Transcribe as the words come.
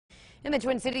In the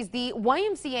Twin Cities, the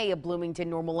YMCA of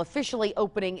Bloomington-Normal officially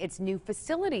opening its new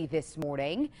facility this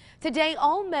morning. Today,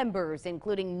 all members,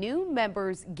 including new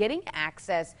members, getting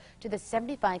access to the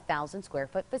 75,000 square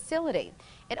foot facility.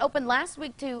 It opened last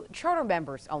week to charter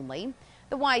members only.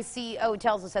 The YCO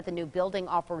tells us that the new building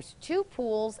offers 2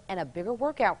 pools and a bigger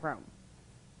workout room.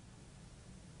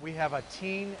 We have a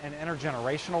teen and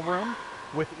intergenerational room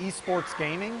with esports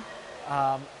gaming.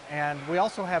 And we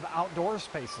also have outdoor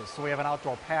spaces. So we have an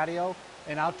outdoor patio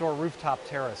and outdoor rooftop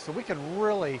terrace. So we can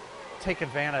really take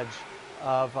advantage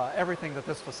of everything that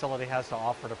this facility has to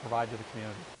offer to provide to the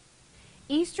community.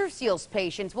 Easter Seals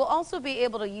patients will also be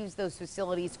able to use those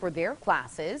facilities for their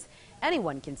classes.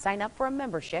 Anyone can sign up for a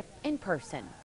membership in person.